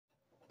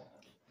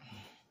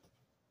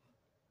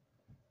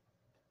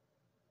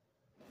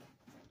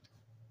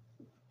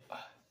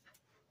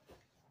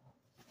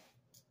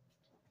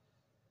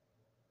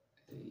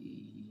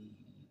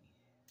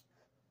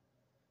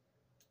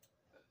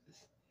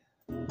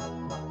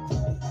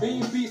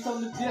Being beats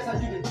on the desk, I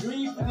do the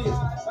dream for this.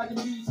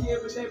 Writing beats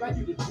every day, I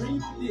do the dream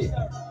for this.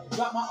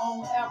 Drop my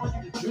own album,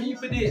 I do the dream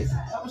for this.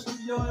 Have a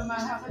studio in my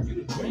house, I do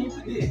the dream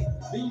for this.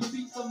 Being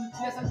beats on the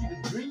desk, I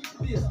do the dream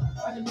for this.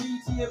 Writing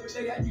beats every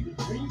day, I do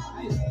the dream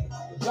for this.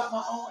 Drop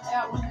my own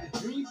album, I do the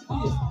dream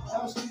for this.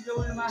 Have a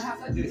studio in my house,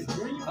 I do the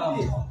dream for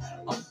this.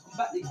 I'm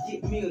about to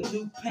get me a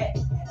new pack.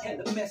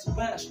 Had to mess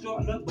around,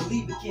 start up,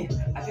 believe again.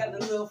 I got a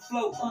little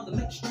flow under,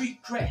 make the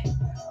street crack.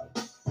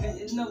 And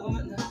you know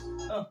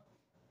I'm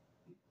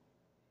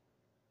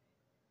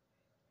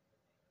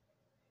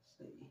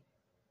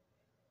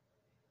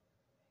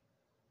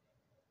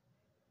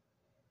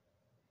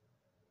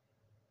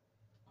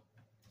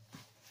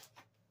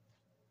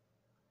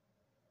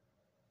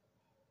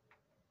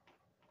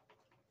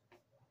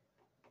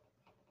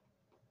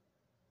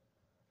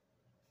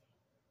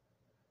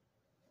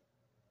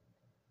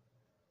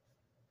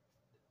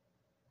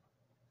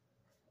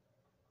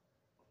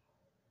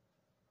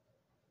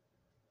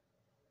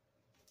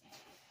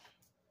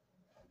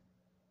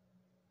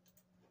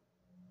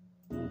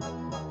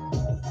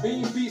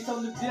Being beats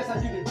on the desk,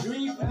 I do the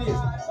dream for this.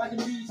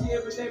 Writing beats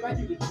every day, I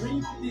do the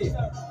dream for this.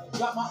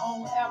 Drop my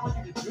own album,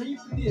 I do the dream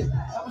for this.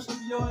 Have a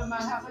studio in my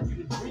house, I do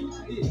the dream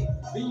for this.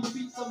 Being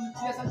beats on the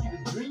desk, I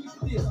do the dream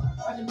for this.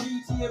 Writing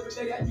beats every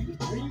day, I do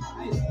the dream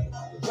for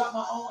this. Drop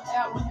my own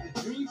album, I do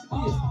the dream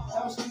for this.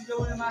 Have a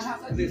studio in my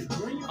house, I do the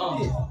dream for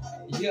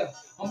this. Yeah,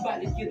 I'm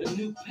about to get a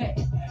new pack.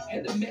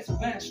 Had to mess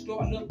around,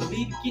 start up,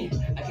 believe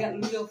again. I got a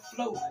little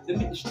flow to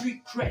make the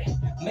street crack.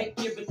 Make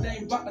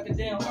everything rock like a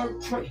damn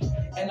earthquake.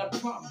 And I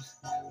promise,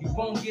 you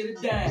won't get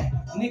a dime.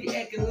 Nigga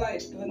acting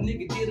like a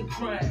nigga did a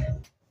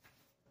crime.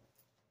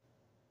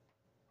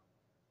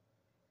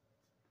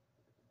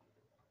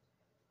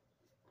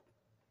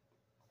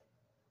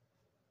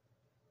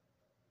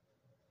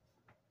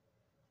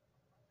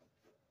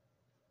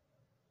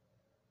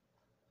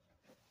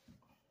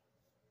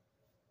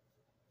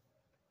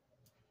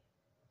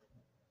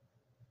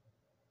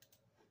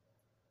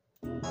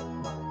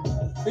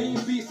 Being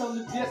beats on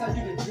the desk, I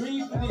do the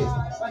dream for this.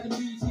 Writing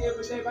beats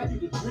every day, I do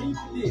the dream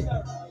for this.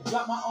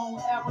 Drop my own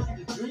album, I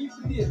do the dream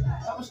for this.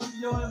 Have a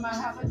studio in my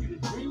house, I do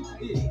the dream for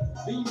this.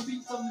 Being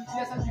beats on the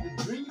desk, I do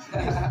the dream for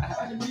this.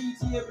 Writing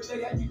beats every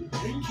day, I do the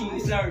dream for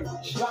this.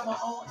 Drop my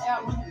own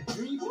album, I do the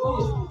dream for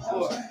this.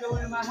 Have a studio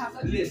in my house,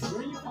 I do the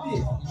dream for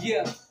this.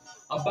 Yeah.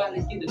 I'm about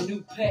to get a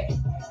new pack.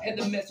 Had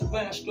to mess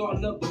around,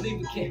 starting up,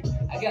 believe again.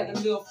 I got a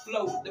little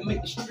flow to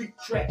make the street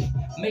crack.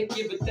 Make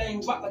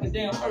everything rock like a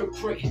damn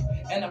earthquake.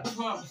 And I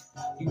promise,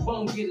 you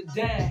won't get a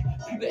dime.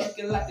 People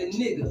acting like a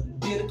nigga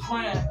did a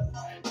crime.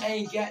 I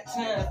ain't got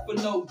time for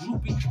no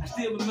groupie. I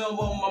still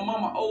remember my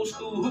mama old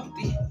school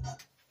hoopty.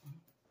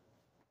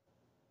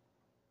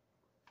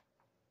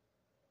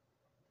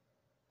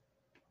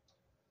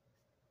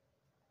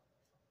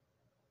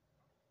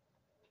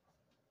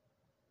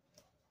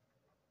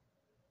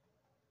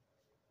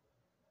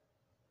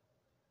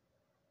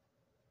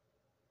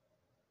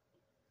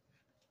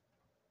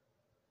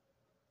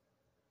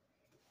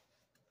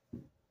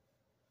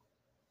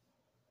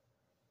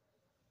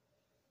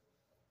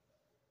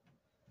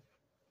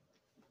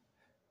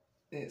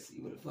 Let's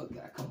see what the fuck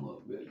I come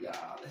up real,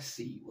 y'all. Let's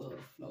see what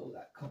the flow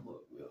I come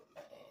up real,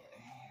 man.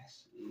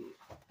 Shit.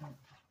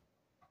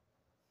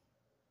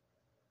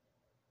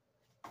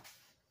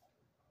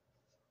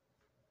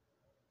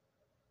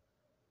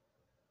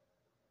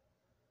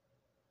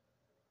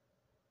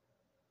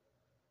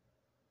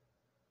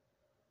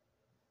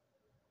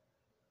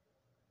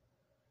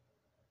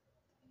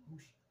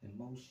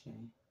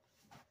 Emotion.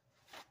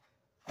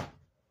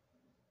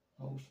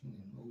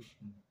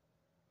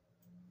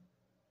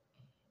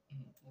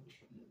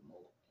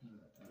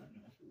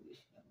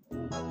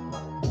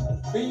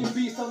 Being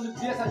beats on the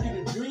desk, I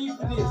do the dream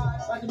for this.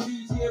 Writing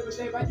beats every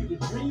day, I do the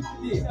dream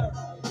for this.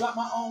 Drop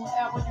my own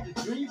album, I do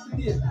the dream for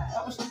this.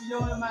 Have a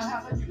studio in my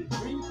house, I do the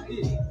dream for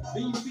this.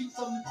 Being beats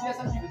on the desk,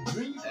 I do the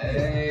dream for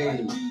this.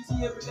 Writing beats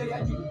every day,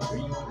 I do the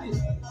dream for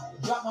this.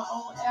 Drop my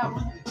own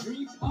album, I do the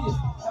dream for this.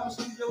 Have a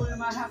studio in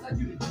my house, I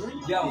do the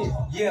dream for this.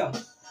 Yeah.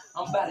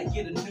 I'm about to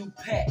get a new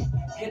pack.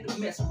 Had to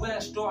mess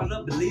around, start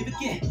up, believe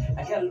again.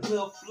 I got a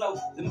little flow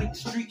to make the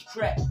streets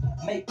crack.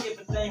 Make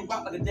everything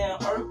rock like a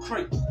damn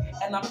earthquake.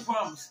 And I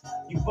promise,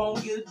 you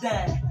won't get a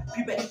dime.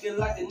 People acting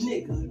like a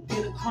nigga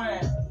did a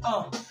crime.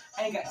 I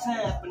ain't got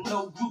time for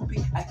no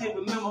groupie. I still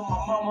remember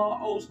my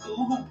mama old school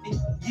hoopty.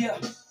 Yeah,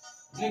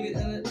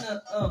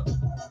 nigga,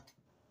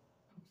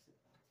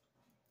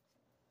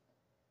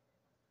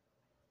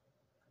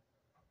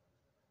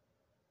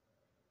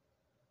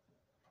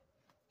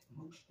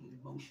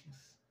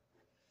 Emotions.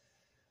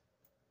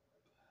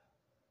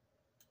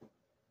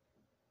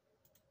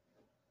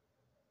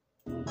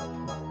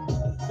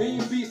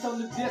 Being beats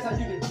on the desk, I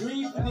do the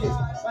dream for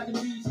this. Writing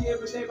beats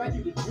every day, I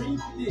do the dream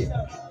for this.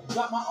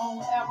 Drop my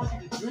own album, I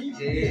do the dream for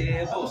this.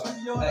 Yeah, Have a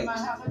studio in my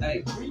house, I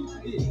do the dream for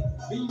this.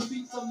 Being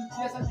beats on the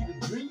desk, I do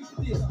the dream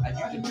for this.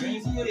 Writing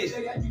beats every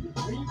day, I do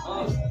the dream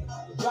for this.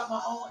 Drop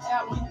my own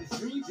album, I do the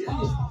dream for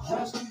this.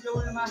 Have a studio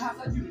in my house,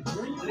 I do the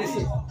dream for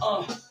this.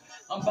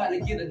 I'm about to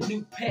get a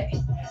new pack.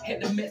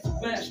 Had to mess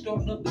around,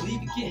 starting up to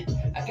leave again.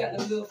 I got a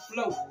little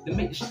flow to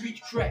make the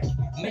streets crack.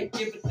 Make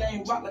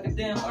everything rock like a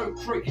damn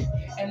earthquake.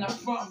 And I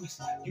promise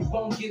you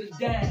won't get a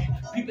dime.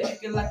 People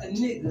acting like a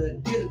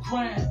nigga did a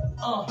crime.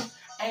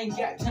 I ain't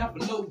got time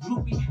for no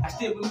groupie. I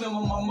still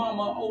remember my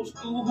mama, old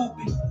school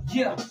hoopie.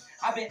 Yeah,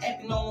 I been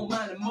acting on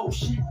my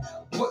emotion.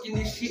 Working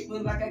this shit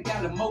look like I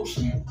got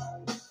emotion.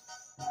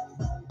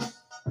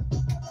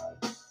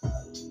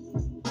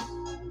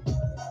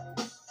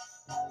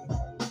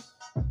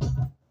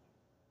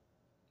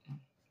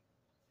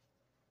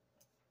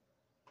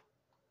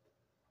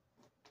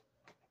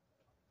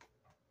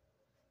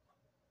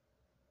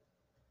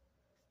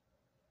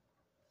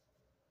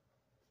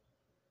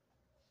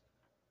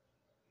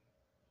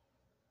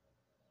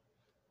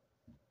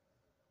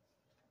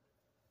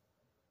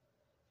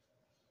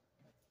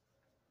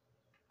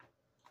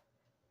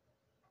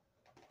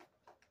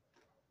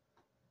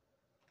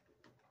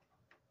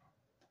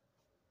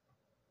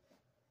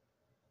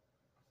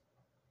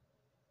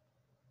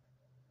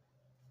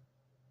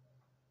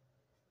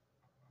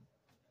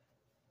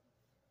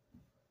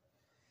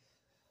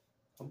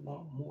 I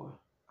want more.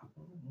 I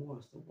want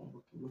more. So I'm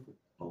working with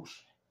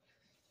emotion.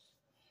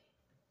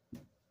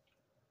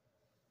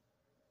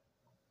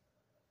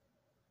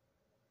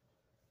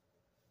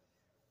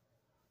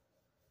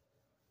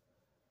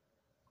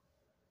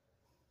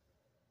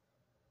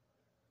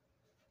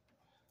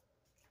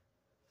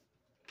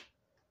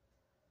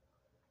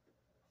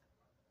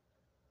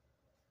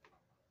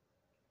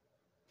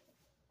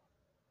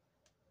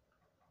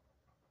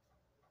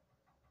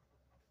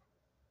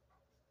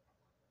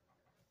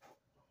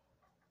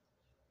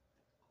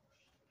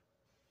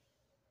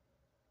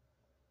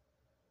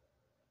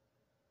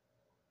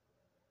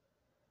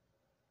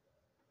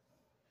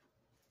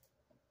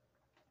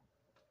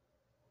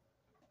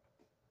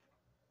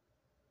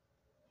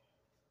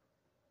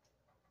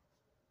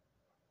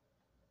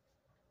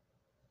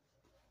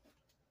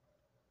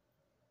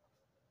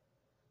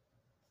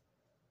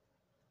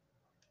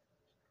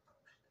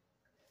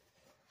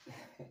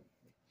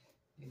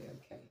 Yeah,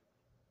 okay.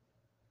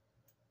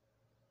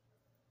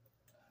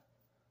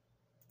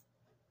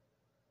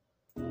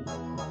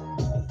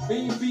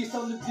 Being beats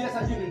on the disc,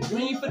 I do the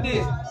dream for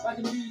this.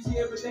 Watching BT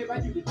every day, I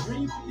do the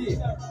dream for this.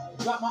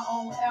 Drop my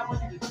own album,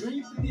 I do the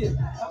dream for this.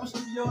 Have a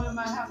studio in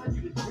my house, I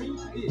do the dream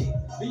for this.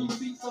 Being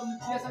beats on the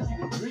disc, I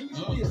do the dream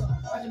for this.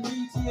 Watching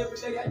BT every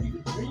day, I do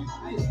the dream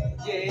for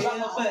this. Yeah, Drop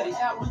my buddy. own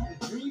album, I do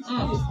the dream for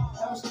this.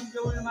 Have a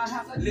studio in my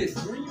house, I do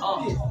the dream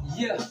for this.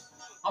 Yeah.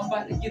 I'm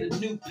about to get a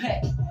new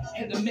pack.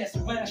 Had to mess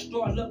around,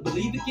 start up,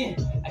 believe again.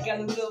 I got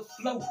a little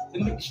flow to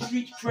make the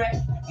streets crack.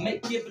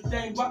 Make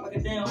everything rock like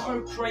a damn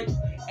earthquake.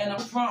 And I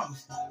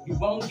promise, you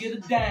won't get a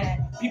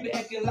dime. People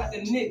acting like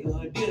a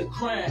nigga did a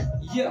crime.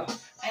 Yeah,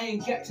 I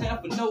ain't got time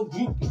for no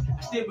groupie.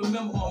 I still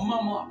remember my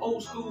mama,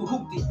 old school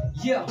hoopty.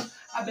 Yeah,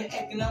 I been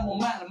acting on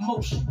my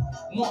emotion.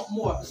 Want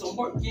more, cause I'm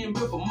working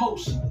with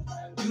emotion.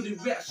 Do the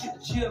rap shit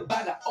to chill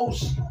by the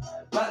ocean.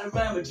 Ride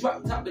around with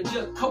drop top and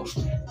just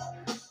coasting.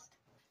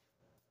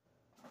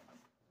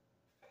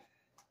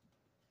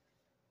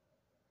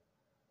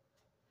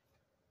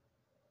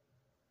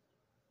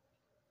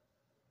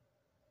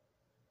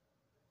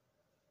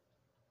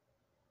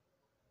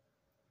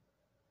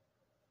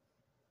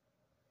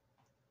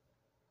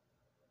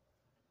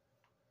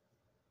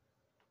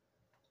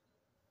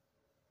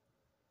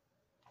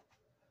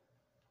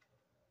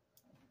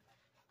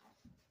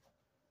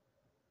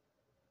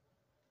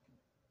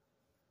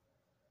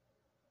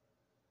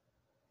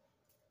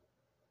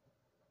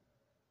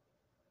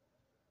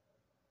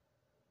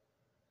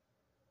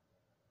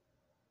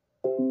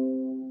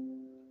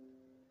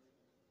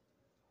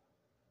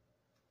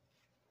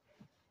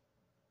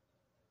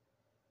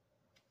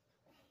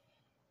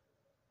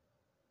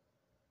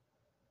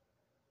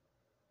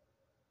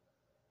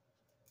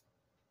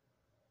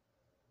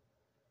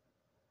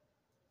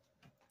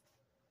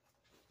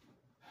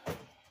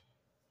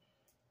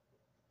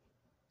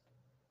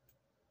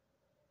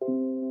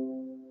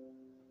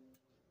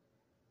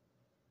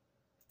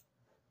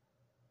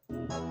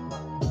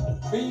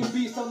 Being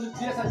beats on the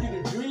disc, I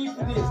do the dream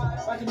for this.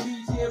 Watching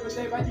BT every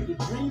day, I do the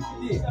dream for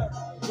this.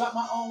 Drop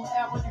my own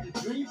album, I do the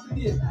dream for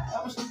this.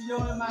 Have a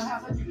studio in my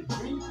house, I do the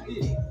dream for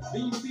this.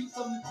 Being beats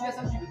on the disc,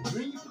 I do the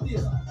dream for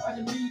this.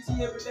 Watching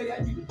BT every day, I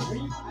do the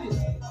dream for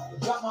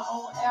this. Drop my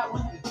own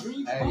album, I do the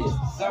dream for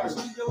this. Have a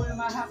studio in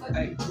my house,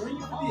 I do the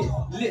dream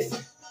for this.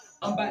 Listen.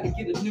 I'm about to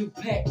get a new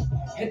pack.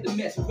 Had to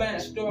mess around,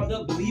 start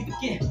up, believe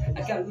again.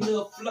 I got a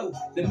little flow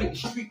that make the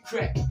street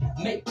crack.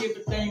 Make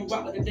everything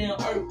rock like a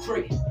damn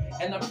earthquake.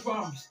 And I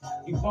promise,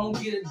 you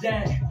won't get a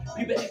dime.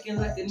 People acting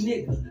like a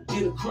nigga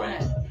did a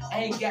crime. I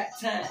ain't got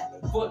time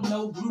for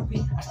no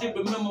groupie. I still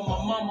remember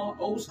my mama,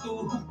 old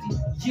school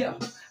hoopty. Yeah,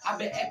 I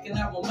been acting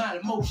out on my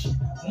emotion.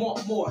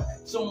 Want more,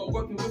 so I'm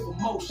working with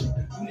emotion.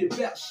 Do the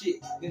rap shit,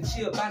 then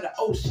chill by the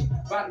ocean.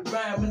 Ride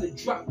around in the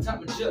drop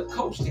top and just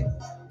coasting.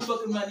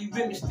 Fucking around these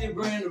women still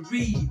wearing a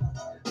reeve.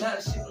 Now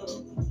the shit,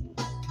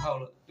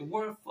 hold up. The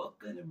word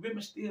fucker, the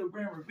women still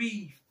wearing a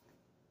reeve.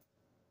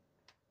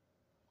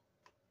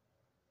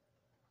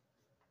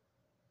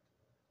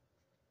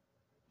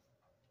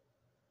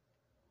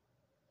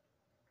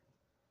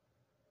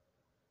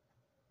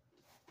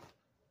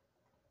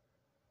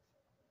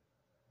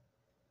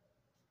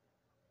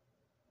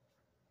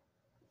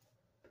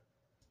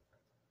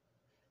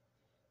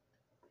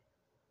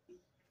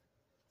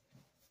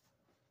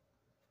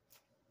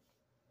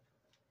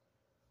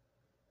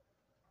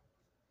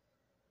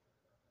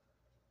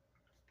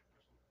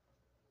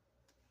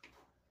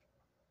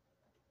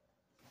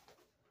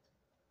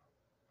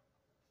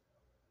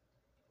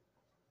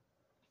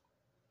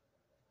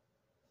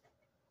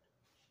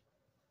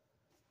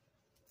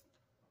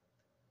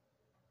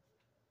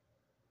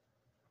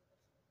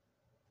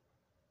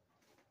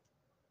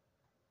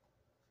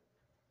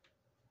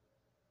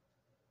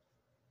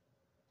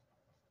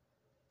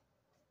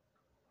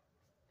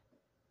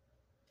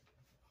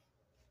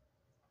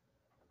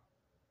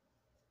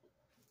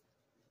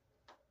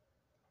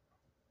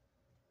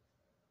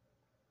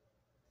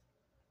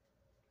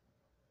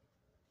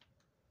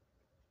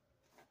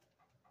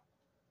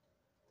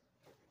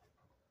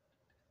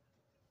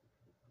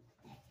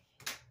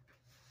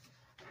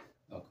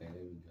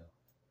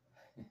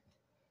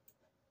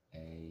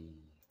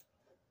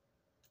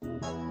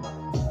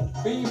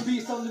 Being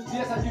beats on the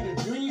disc, I do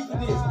the dream for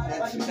this.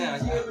 Watching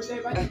BT every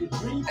day, I do the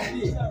dream for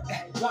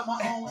this. Drop my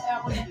own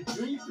album, I do the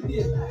dream for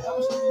this. Have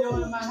a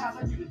studio in my house,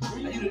 I do the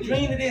dream for this. I do the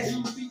dream of this.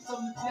 Being beats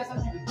on the disc, I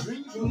do the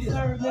dream for this.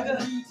 Sir, nigga.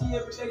 Watching BT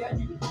every day, I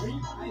do the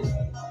dream for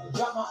this.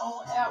 Drop my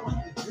own album,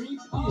 I do the dream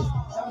for this.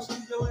 Have a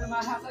studio in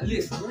my house, I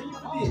do the dream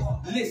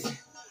for this. Listen.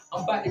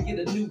 I'm about to get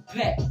a new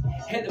pack.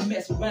 Had to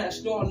mess around,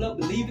 start up,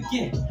 believe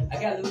again.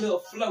 I got a little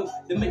flow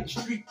to make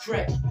the street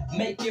crack.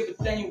 Make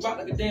everything rock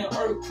like a damn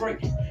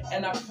earthquake.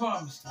 And I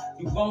promise,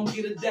 you won't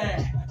get a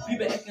dime.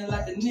 People acting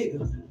like a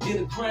nigga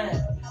did a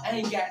crime. I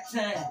ain't got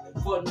time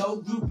for no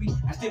groupie.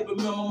 I still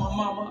remember my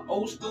mama,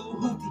 old school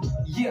hootie.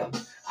 Yeah,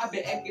 I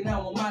been acting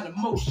out on my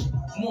emotion.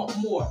 Want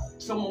more,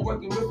 someone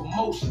working with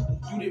emotion.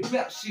 Do the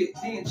rap shit,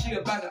 then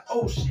chill by the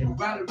ocean.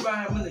 Ride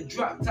around in the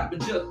drop top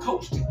and just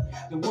coasting.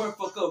 The word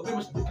fuck up,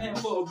 rimmers depend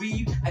for a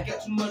read. I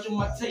got too much on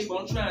my table,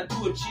 I'm trying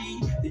to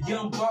achieve. The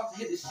young boss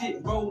hit the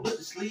shit, rolled up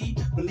the sleeve.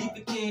 Believe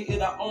again, it's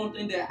the only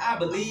thing that I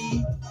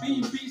believe.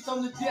 Being beats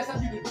on the desk, I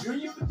do the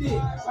dream for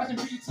this. Watching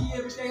BT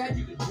every day, I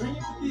do the dream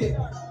for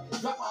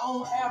this. Drop my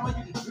own album,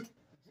 I do the dream.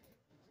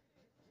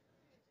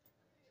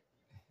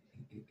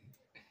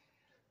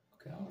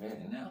 Okay, I'm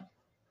ready now.